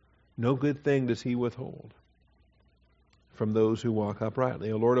 No good thing does he withhold from those who walk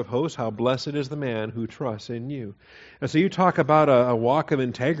uprightly. O Lord of hosts, how blessed is the man who trusts in you. And so you talk about a walk of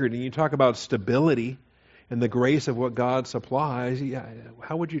integrity. You talk about stability and the grace of what God supplies. Yeah,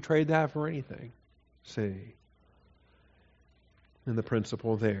 how would you trade that for anything? See. And the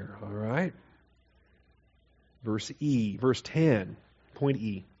principle there, all right? Verse 10, point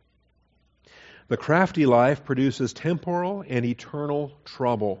E. The crafty life produces temporal and eternal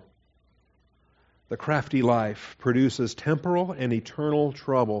trouble. The crafty life produces temporal and eternal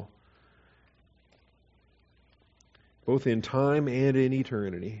trouble, both in time and in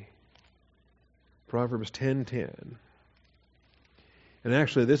eternity. Proverbs 10:10. And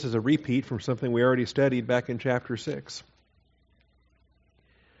actually, this is a repeat from something we already studied back in chapter 6.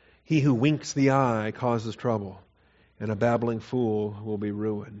 He who winks the eye causes trouble, and a babbling fool will be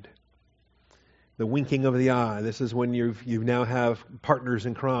ruined. The winking of the eye. This is when you now have partners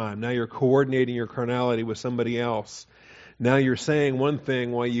in crime. Now you're coordinating your carnality with somebody else. Now you're saying one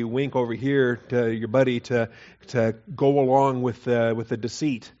thing while you wink over here to your buddy to go along with the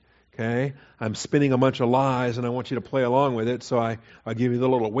deceit. Okay, I'm spinning a bunch of lies, and I want you to play along with it. So I give you the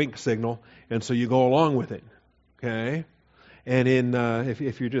little wink signal, and so you go along with it. Okay, and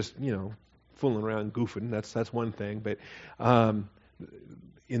if you're just fooling around, goofing, that's one thing. But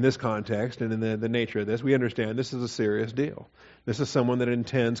in this context and in the nature of this, we understand this is a serious deal. This is someone that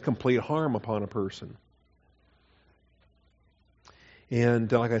intends complete harm upon a person. And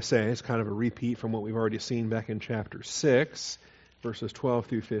like I say, it's kind of a repeat from what we've already seen back in chapter 6, verses 12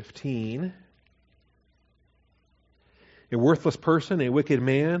 through 15. A worthless person, a wicked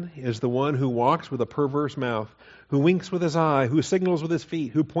man, is the one who walks with a perverse mouth, who winks with his eye, who signals with his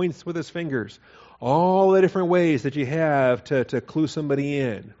feet, who points with his fingers. All the different ways that you have to clue somebody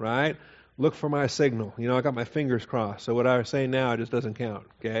in, right? Look for my signal. I got my fingers crossed, so what I say now just doesn't count,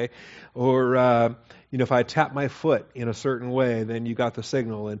 okay? Or, if I tap my foot in a certain way, then you got the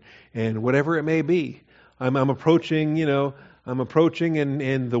signal, and whatever it may be. I'm approaching,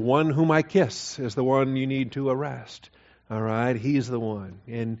 and the one whom I kiss is the one you need to arrest. All right, he's the one.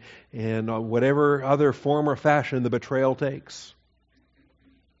 And whatever other form or fashion the betrayal takes.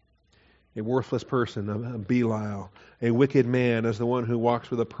 A worthless person, a Belial. A wicked man is the one who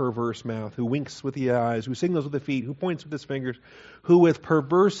walks with a perverse mouth, who winks with the eyes, who signals with the feet, who points with his fingers, who with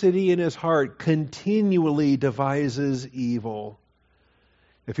perversity in his heart continually devises evil.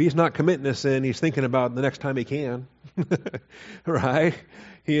 If he's not committing a sin, he's thinking about the next time he can. Right?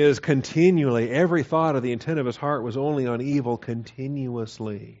 He is continually, every thought of the intent of his heart was only on evil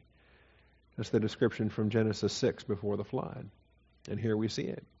continuously. That's the description from Genesis 6 before the flood. And here we see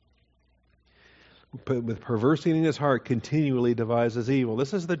it. But with perversity in his heart, continually devises evil.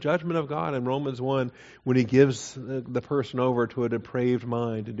 This is the judgment of God in Romans 1 when he gives the person over to a depraved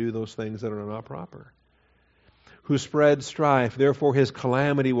mind to do those things that are not proper. Who spreads strife, therefore his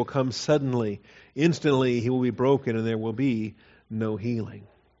calamity will come suddenly. Instantly he will be broken, and there will be no healing.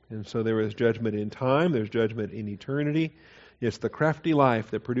 And so there is judgment in time, there's judgment in eternity. It's the crafty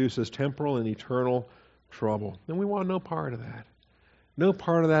life that produces temporal and eternal trouble. And we want no part of that. No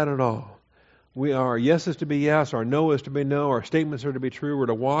part of that at all. Our yes is to be yes, our no is to be no, our statements are to be true. We're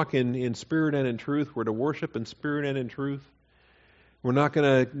to walk in spirit and in truth. We're to worship in spirit and in truth. We're not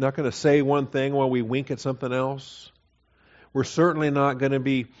going to say one thing while we wink at something else. We're certainly not going to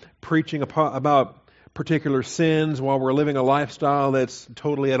be preaching about particular sins while we're living a lifestyle that's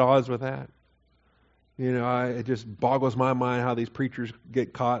totally at odds with that. It just boggles my mind how these preachers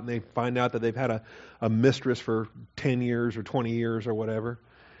get caught and they find out that they've had a mistress for 10 years or 20 years or whatever.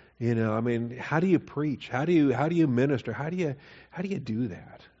 How do you preach? How do you minister? How do you do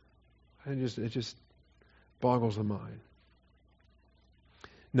that? It just boggles the mind.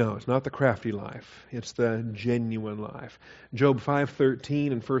 No, it's not the crafty life. It's the genuine life. Job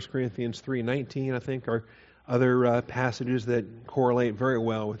 5:13 and 1 Corinthians 3:19, I think, are other passages that correlate very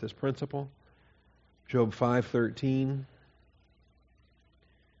well with this principle. Job 5:13.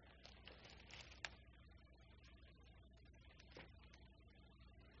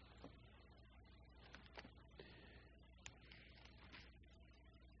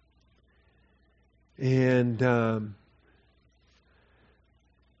 And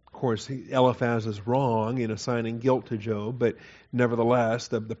course, Eliphaz is wrong in assigning guilt to Job, but nevertheless,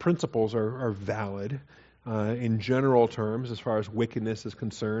 the principles are valid in general terms as far as wickedness is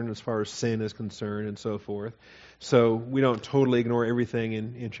concerned, as far as sin is concerned, and so forth. So we don't totally ignore everything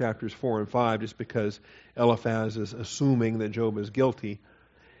in chapters 4 and 5 just because Eliphaz is assuming that Job is guilty.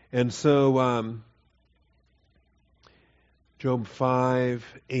 And so Job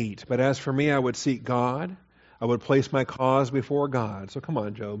 5:8. But as for me, I would seek God. I would place my cause before God. So come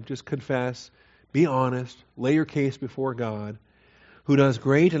on, Job, just confess, be honest, lay your case before God, who does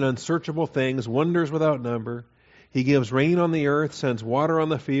great and unsearchable things, wonders without number. He gives rain on the earth, sends water on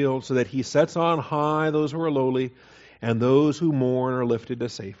the field, so that he sets on high those who are lowly, and those who mourn are lifted to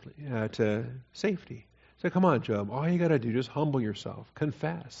safety. So come on, Job, all you got to do, just humble yourself,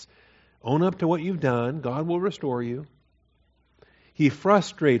 confess, own up to what you've done. God will restore you. He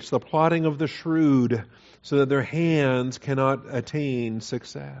frustrates the plotting of the shrewd so that their hands cannot attain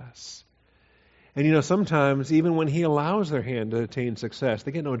success. And sometimes even when He allows their hand to attain success,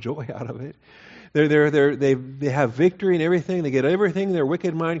 they get no joy out of it. They have victory in everything. They get everything their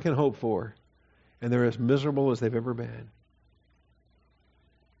wicked mind can hope for. And they're as miserable as they've ever been.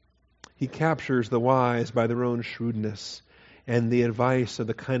 He captures the wise by their own shrewdness, and the advice of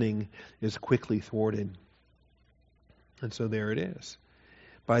the cunning is quickly thwarted. And so there it is.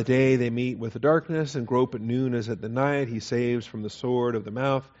 By day they meet with the darkness, and grope at noon as at the night. He saves from the sword of the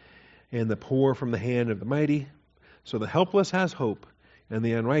mouth, and the poor from the hand of the mighty. So the helpless has hope, and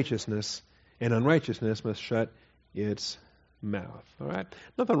the unrighteousness must shut its mouth. All right?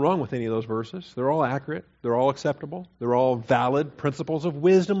 Nothing wrong with any of those verses. They're all accurate. They're all acceptable. They're all valid principles of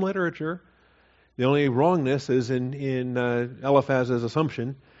wisdom literature. The only wrongness is in Eliphaz's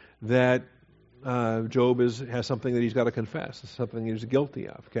assumption that Job has something that he's got to confess, something he's guilty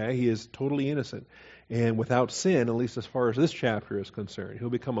of. Okay, he is totally innocent and without sin, at least as far as this chapter is concerned. He'll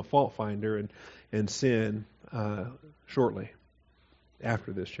become a fault finder and sin shortly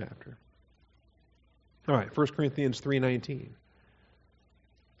after this chapter. All right, 1 Corinthians 3:19.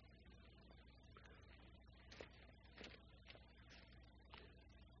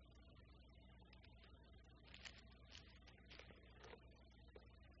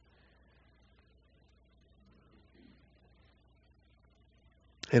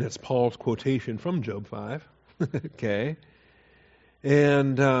 And it's Paul's quotation from Job 5. Okay.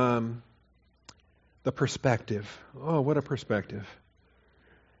 And the perspective. Oh, what a perspective.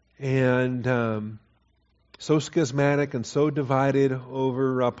 And so schismatic and so divided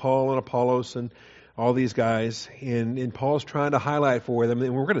over Paul and Apollos and all these guys. And Paul's trying to highlight for them.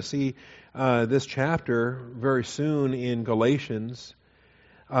 And we're going to see this chapter very soon in Galatians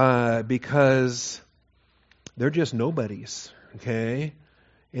because they're just nobodies. Okay.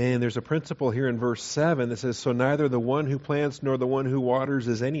 And there's a principle here in verse 7 that says, so neither the one who plants nor the one who waters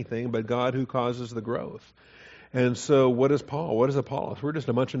is anything, but God who causes the growth. And so what is Paul? What is Apollos? We're just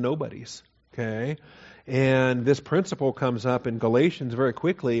a bunch of nobodies. Okay? And this principle comes up in Galatians very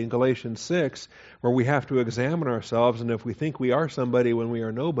quickly, in Galatians 6, where we have to examine ourselves, and if we think we are somebody when we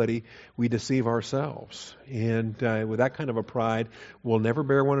are nobody, we deceive ourselves. And with that kind of a pride, we'll never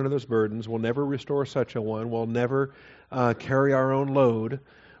bear one another's burdens, we'll never restore such a one, we'll never carry our own load,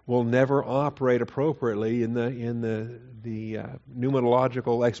 will never operate appropriately in the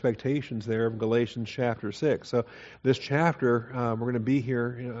pneumatological expectations there of Galatians chapter 6. So this chapter we're going to be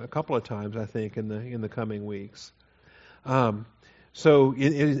here a couple of times, I think, in the coming weeks. So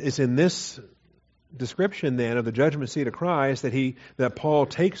it's in this description then of the judgment seat of Christ that Paul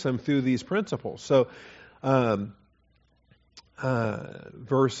takes them through these principles. So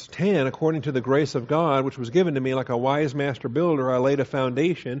verse 10, according to the grace of God, which was given to me like a wise master builder, I laid a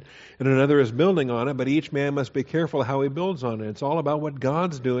foundation, and another is building on it, but each man must be careful how he builds on it. It's all about what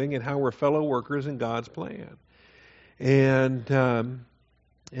God's doing and how we're fellow workers in God's plan. And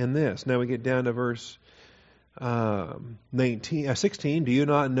this. Now we get down to verse 16. Do you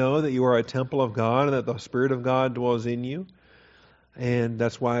not know that you are a temple of God and that the Spirit of God dwells in you? And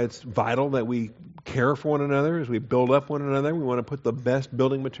that's why it's vital that we care for one another as we build up one another. We want to put the best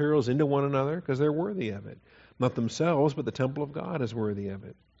building materials into one another because they're worthy of it. Not themselves, but the temple of God is worthy of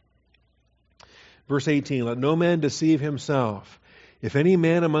it. Verse 18, let no man deceive himself. If any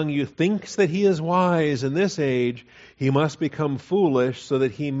man among you thinks that he is wise in this age, he must become foolish so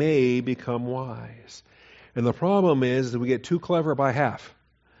that he may become wise. And the problem is that we get too clever by half.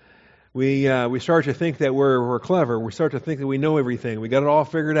 We start to think that we're clever. We start to think that we know everything. We got it all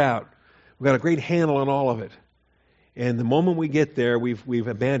figured out. We've got a great handle on all of it. And the moment we get there, we've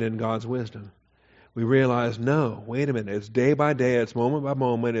abandoned God's wisdom. We realize, no, wait a minute. It's day by day. It's moment by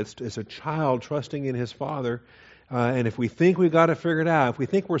moment. It's a child trusting in his father And if we think we've got it figured out, if we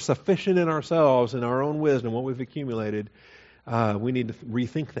think we're sufficient in ourselves, in our own wisdom, what we've accumulated, we need to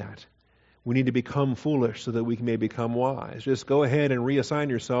rethink that. We need to become foolish so that we may become wise. Just go ahead and reassign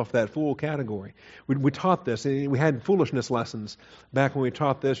yourself that fool category. We taught this. We had foolishness lessons back when we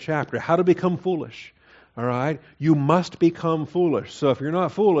taught this chapter. How to become foolish. All right? You must become foolish. So if you're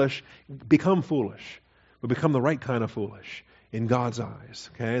not foolish, become foolish. But become the right kind of foolish in God's eyes.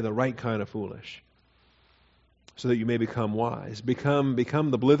 Okay? The right kind of foolish. So that you may become wise. Become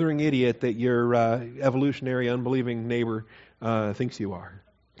the blithering idiot that your evolutionary unbelieving neighbor thinks you are.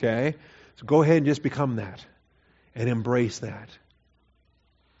 Okay? So go ahead and just become that. And embrace that.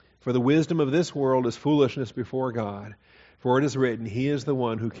 For the wisdom of this world is foolishness before God. For it is written, He is the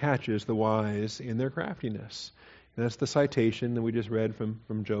one who catches the wise in their craftiness. And that's the citation that we just read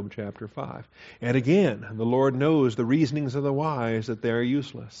from Job chapter 5. And again, the Lord knows the reasonings of the wise, that they are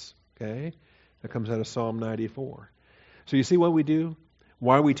useless. Okay? That comes out of Psalm 94. So you see what we do?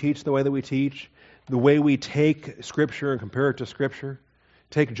 Why we teach the way that we teach? The way we take Scripture and compare it to Scripture?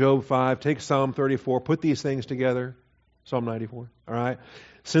 Take Job 5, take Psalm 34, put these things together. Psalm 94, all right?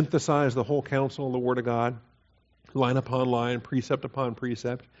 Synthesize the whole counsel of the Word of God. Line upon line, precept upon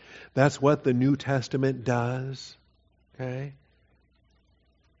precept. That's what the New Testament does. Okay?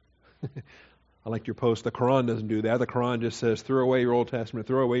 I like your post. The Quran doesn't do that. The Quran just says, throw away your Old Testament,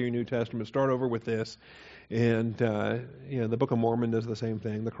 throw away your New Testament, start over with this. And the Book of Mormon does the same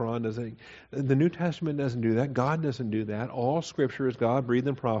thing. The Quran doesn't. The New Testament doesn't do that. God doesn't do that. All Scripture is God-breathed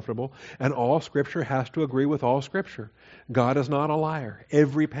and profitable, and all Scripture has to agree with all Scripture. God is not a liar.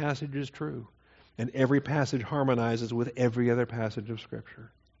 Every passage is true, and every passage harmonizes with every other passage of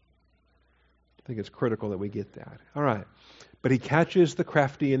Scripture. I think it's critical that we get that. All right. But He catches the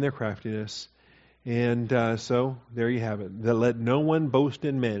crafty in their craftiness. And so, there you have it. Let no one boast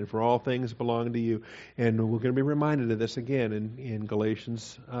in men, for all things belong to you. And we're going to be reminded of this again in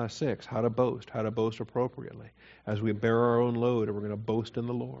Galatians 6, how to boast appropriately. As we bear our own load, and we're going to boast in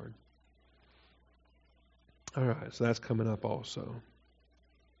the Lord. All right, so that's coming up also.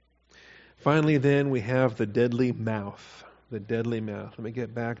 Finally, then, we have the deadly mouth. The deadly mouth. Let me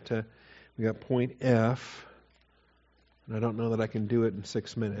get back to, we got point F. And I don't know that I can do it in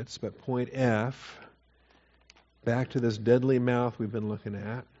 6 minutes, but point F, back to this deadly mouth we've been looking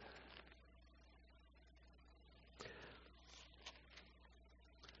at.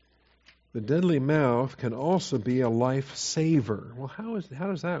 The deadly mouth can also be a life saver. Well, how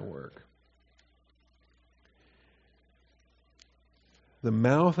does that work? The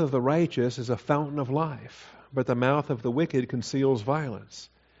mouth of the righteous is a fountain of life, but the mouth of the wicked conceals violence.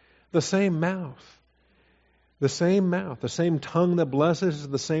 The same mouth. The same mouth, the same tongue that blesses is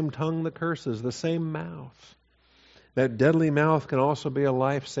the same tongue that curses, the same mouth. That deadly mouth can also be a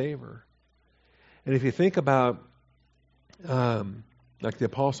lifesaver. And if you think about, like the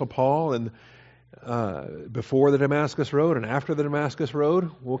Apostle Paul and before the Damascus Road and after the Damascus Road,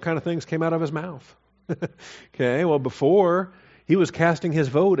 what kind of things came out of his mouth? Okay, well, before he was casting his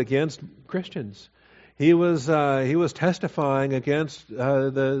vote against Christians. He was testifying against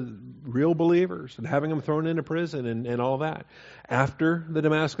the real believers and having them thrown into prison and all that. After the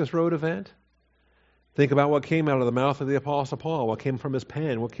Damascus Road event, think about what came out of the mouth of the Apostle Paul, what came from his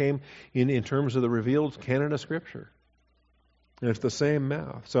pen, what came in terms of the revealed canon of Scripture. And it's the same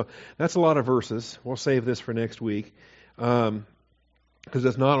mouth. So that's a lot of verses. We'll save this for next week. Because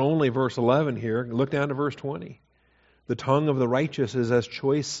it's not only verse 11 here. Look down to verse 20. The tongue of the righteous is as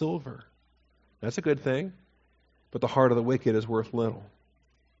choice silver. That's a good thing. But the heart of the wicked is worth little.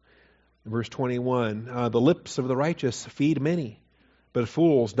 Verse 21, the lips of the righteous feed many, but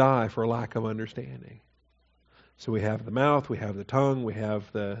fools die for lack of understanding. So we have the mouth, we have the tongue, we have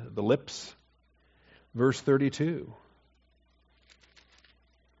the lips. Verse 32.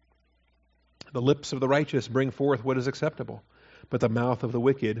 The lips of the righteous bring forth what is acceptable, but the mouth of the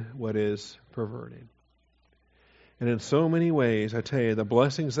wicked what is perverted. And in so many ways, I tell you, the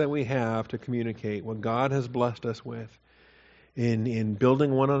blessings that we have to communicate, what God has blessed us with, in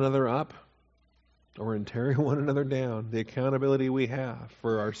building one another up or in tearing one another down, the accountability we have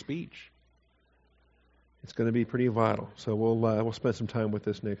for our speech, it's going to be pretty vital. So we'll spend some time with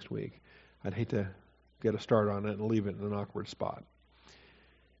this next week. I'd hate to get a start on it and leave it in an awkward spot.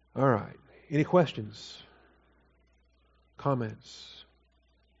 All right. Any questions? Comments?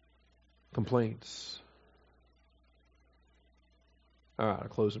 Complaints? All right, I'll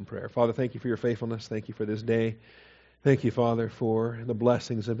close in prayer. Father, thank you for your faithfulness. Thank you for this day. Thank you, Father, for the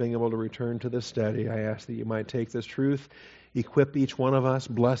blessings of being able to return to this study. I ask that you might take this truth, equip each one of us,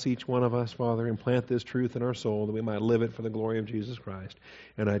 bless each one of us, Father, and plant this truth in our soul that we might live it for the glory of Jesus Christ.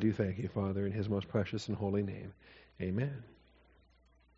 And I do thank you, Father, in his most precious and holy name. Amen.